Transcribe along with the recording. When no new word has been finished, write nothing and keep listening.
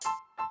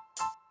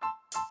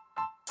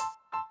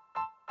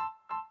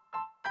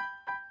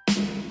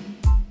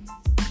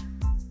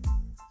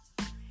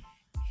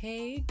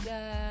Hey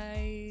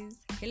guys,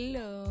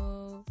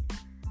 hello.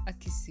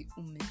 Si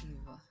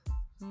umeiva.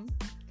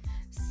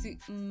 Si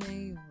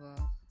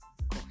umeiva.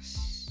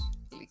 Gosh,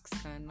 like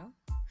sana.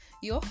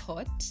 You're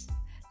hot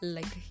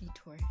like a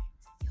heat wave.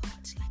 You're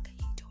hot like a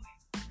heat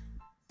wave.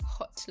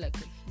 Hot like a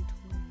heat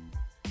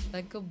wave.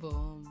 Like a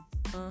bomb.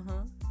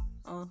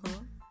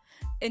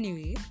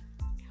 Anyway,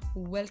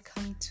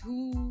 welcome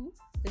to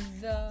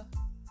the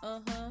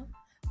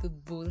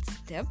Bold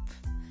Step.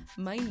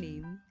 My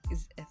name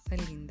is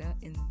Ethalinda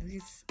and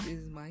this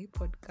is my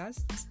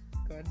podcast.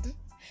 God,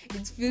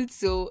 it feels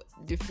so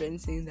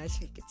different saying that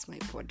like it's my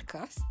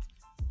podcast.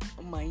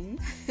 Mine.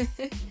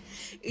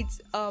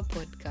 It's our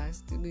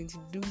podcast. We're going to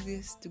do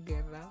this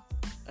together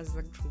as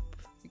a group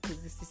because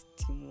this is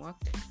teamwork,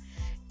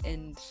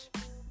 and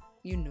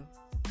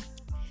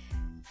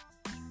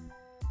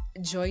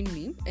join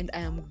me, and I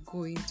am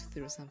going to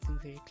throw something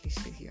very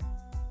cliche here.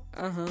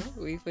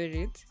 Wait for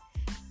it.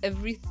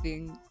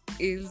 Everything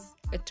is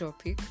a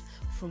topic,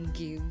 from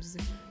games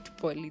to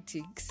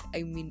politics.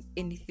 I mean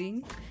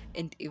anything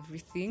and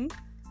everything,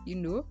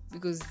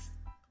 because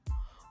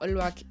all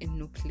work and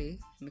no play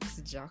makes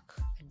Jack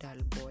a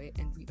dull boy,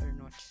 and we are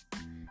not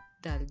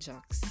dull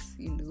jacks.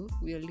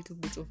 We are a little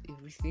bit of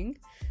everything,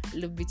 a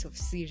little bit of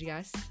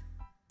serious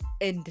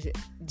and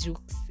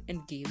jokes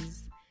and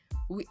games.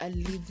 We are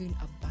living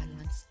a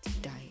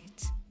balanced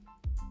diet.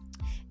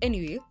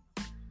 Anyway,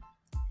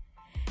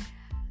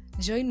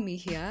 join me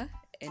here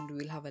and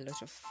we'll have a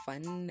lot of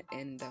fun,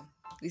 and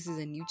this is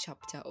a new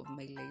chapter of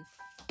my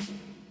life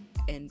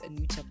and a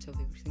new chapter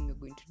of everything we're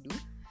going to do.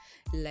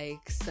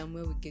 Like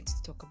somewhere we get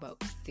to talk about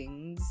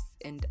things,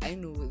 and I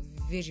know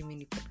very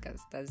many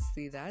podcasters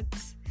say that.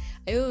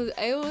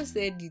 I almost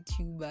said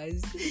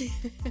YouTubers.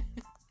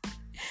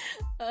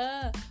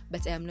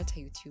 But I am not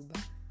a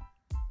YouTuber.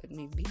 But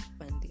maybe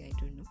one day, I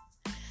don't know.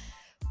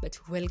 But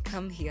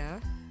welcome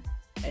here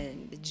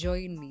and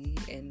join me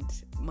and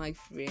my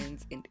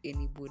friends and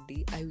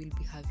anybody. I will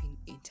be having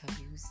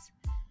interviews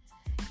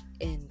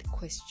and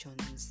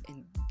questions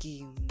and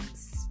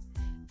games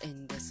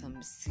and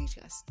some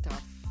serious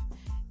stuff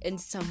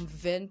and some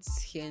vents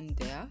here and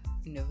there.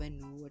 You never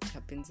know what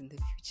happens in the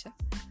future,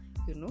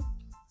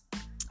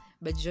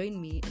 But join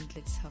me and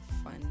let's have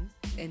fun,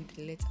 and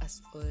let us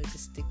all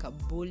just take a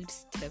bold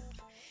step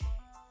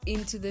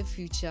into the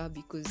future,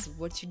 because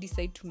what you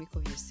decide to make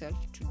of yourself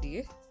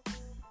today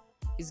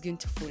is going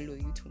to follow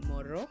you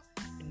tomorrow,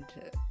 and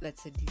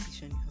that's a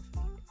decision you have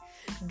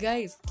made.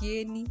 Guys,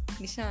 kieni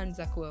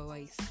nishaanza kuwa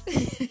wise.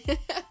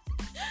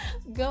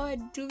 God,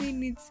 2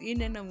 minutes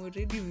in and I'm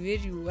already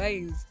very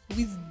wise.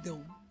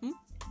 Wisdom.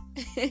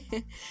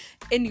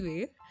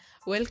 Anyway,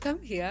 welcome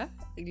here.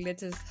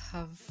 Let us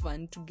have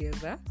fun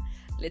together.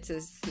 Let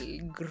us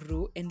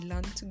grow and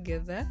learn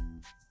together.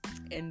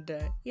 And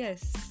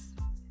yes,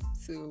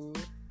 so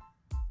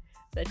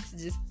that's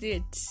just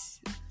it.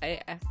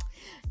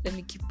 Let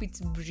me keep it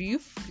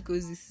brief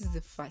because this is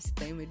the first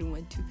time. I don't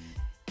want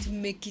to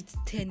make it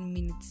 10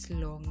 minutes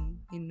long,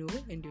 and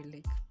you're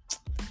like,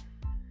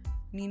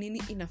 nini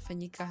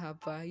inafanyika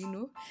hapa,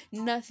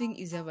 nothing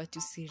is ever too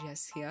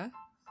serious here.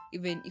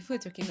 Even if we're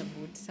talking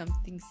about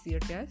something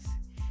serious,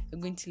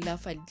 you're going to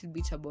laugh a little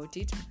bit about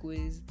it,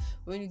 because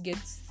when you get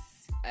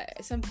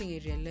something I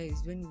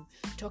realized, when you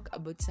talk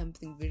about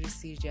something very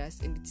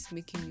serious and it's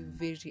making you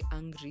very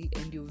angry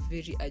and you're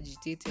very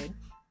agitated,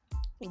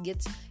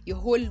 your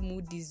whole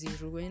mood is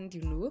ruined,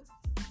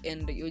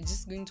 and you're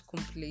just going to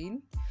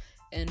complain,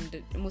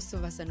 and most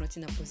of us are not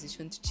in a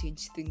position to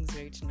change things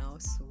right now.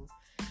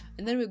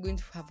 And then we're going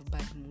to have a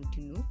bad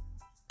mood,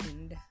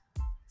 and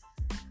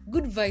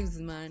good vibes,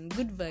 man.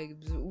 Good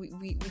vibes.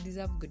 We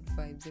deserve good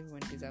vibes.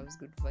 Everyone deserves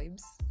good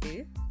vibes.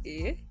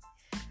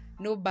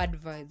 No bad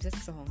vibes. That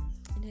song.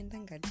 And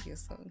then get your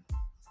song.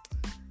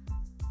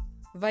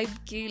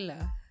 Vibe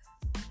killer.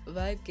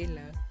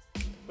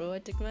 Bro,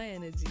 take my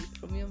energy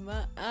from your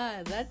ma.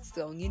 That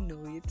song, you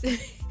know it.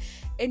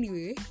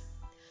 Anyway,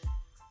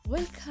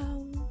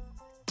 welcome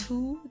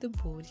to the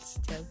Bold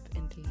Step,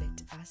 and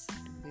let us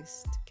do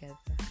this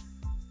together.